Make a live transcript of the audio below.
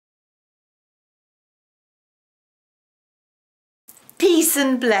Peace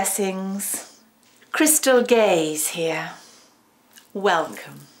and blessings. Crystal Gaze here.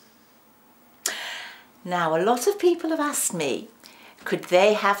 Welcome. Now, a lot of people have asked me, could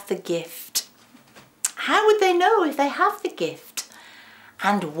they have the gift? How would they know if they have the gift?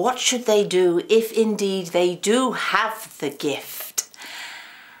 And what should they do if indeed they do have the gift?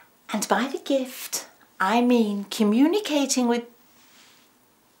 And by the gift, I mean communicating with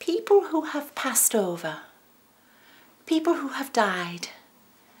people who have passed over, people who have died,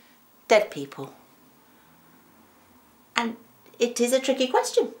 dead people. And it is a tricky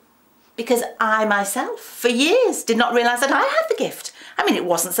question because I myself, for years, did not realise that I had the gift. I mean, it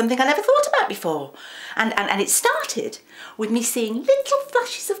wasn't something I never thought about before. And it started with me seeing little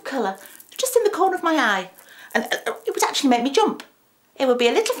flashes of colour just in the corner of my eye. And it would actually make me jump. It would be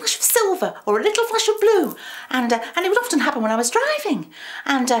a little flash of silver or a little flash of blue. And it would often happen when I was driving.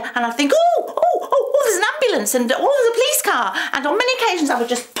 And I'd think, oh, there's an ambulance and oh, there's a police car. And on many occasions I would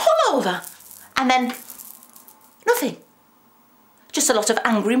just pull over and then nothing. Just a lot of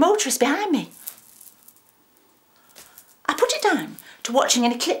angry motorists behind me. I put it down to watching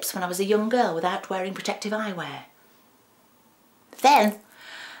an eclipse when I was a young girl without wearing protective eyewear. Then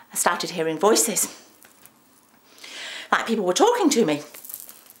I started hearing voices. Like people were talking to me.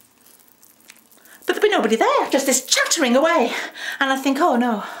 But there'd be nobody there, just this chattering away. And I think, oh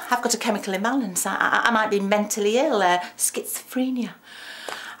no, I've got a chemical imbalance. I might be mentally ill, schizophrenia.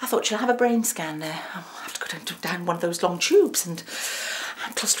 I thought, should I have a brain scan? I'll have to go down one of those long tubes and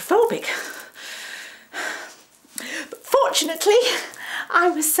I'm claustrophobic. But fortunately, I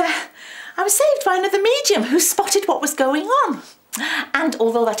was saved by another medium who spotted what was going on. And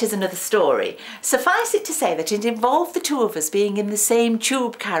although that is another story, suffice it to say that it involved the two of us being in the same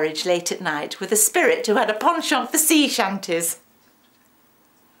tube carriage late at night with a spirit who had a penchant for sea shanties.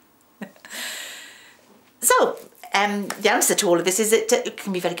 So, the answer to all of this is that it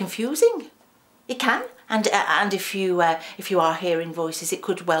can be very confusing. It can, and if you are hearing voices, it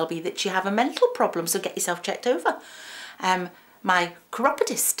could well be that you have a mental problem. So get yourself checked over. My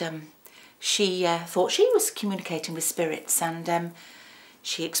chiropodist, she thought she was communicating with spirits, and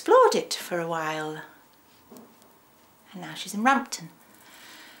she explored it for a while, and now she's in Rampton.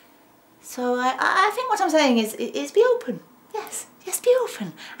 So I think what I'm saying is be open. Yes, be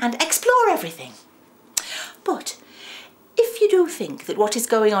open and explore everything. But if you do think that what is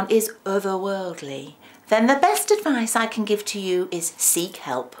going on is otherworldly, then the best advice I can give to you is seek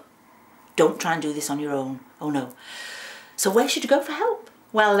help. Don't try and do this on your own. Oh no. So where should you go for help?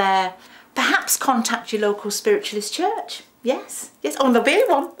 Well, perhaps contact your local spiritualist church. Yes. Oh, and there'll be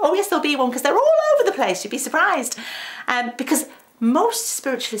one. Oh yes, there'll be one, because they're all over the place. You'd be surprised. Because most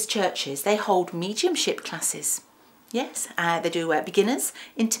spiritualist churches, they hold mediumship classes. Yes, they do beginners,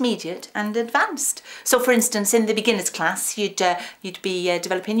 intermediate and advanced. So for instance, in the beginners class, you'd be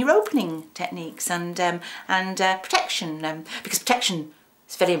developing your opening techniques and protection, because protection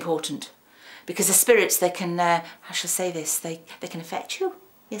is very important. Because the spirits, they can, how shall I say this, they can affect you.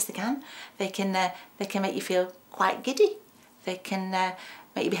 Yes, they can. They can make you feel quite giddy. They can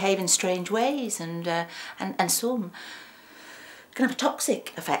make you behave in strange ways, and some can have a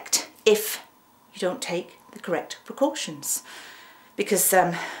toxic effect if you don't take the correct precautions. Because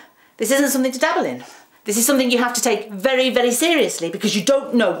this isn't something to dabble in. This is something you have to take very, very seriously, because you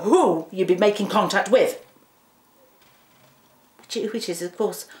don't know who you'll be making contact with. Which is, of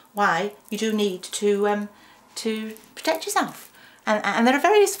course, why you do need to protect yourself. And there are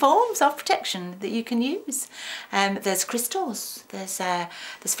various forms of protection that you can use. There's crystals,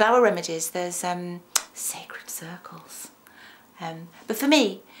 there's flower remedies, there's sacred circles. But for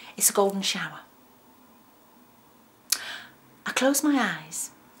me, it's a golden shower. I close my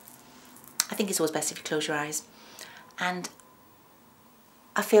eyes. I think it's always best if you close your eyes. And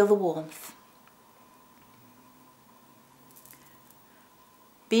I feel the warmth.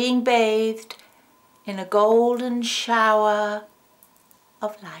 Being bathed in a golden shower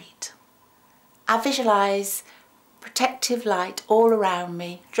of light. I visualise protective light all around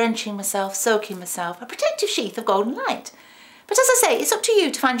me, drenching myself, soaking myself, a protective sheath of golden light. But as I say, it's up to you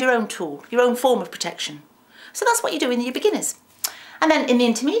to find your own tool, your own form of protection. So that's what you do in your beginners. And then in the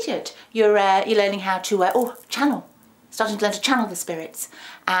intermediate, you're learning how to channel, starting to learn to channel the spirits,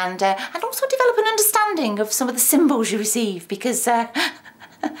 and also develop an understanding of some of the symbols you receive, because some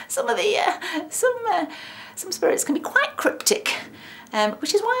spirits can be quite cryptic,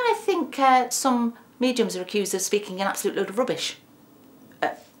 which is why I think some mediums are accused of speaking an absolute load of rubbish.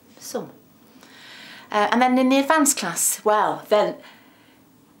 Some. And then in the advanced class, well, then,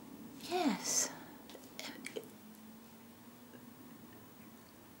 yes.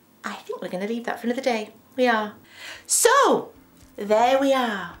 I think we're going to leave that for another day. We are. So, there we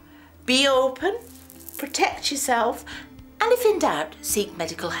are. Be open, protect yourself, and if in doubt, seek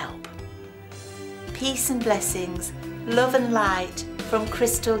medical help. Peace and blessings, love and light from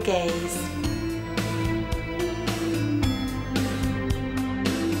Crystal Gaze.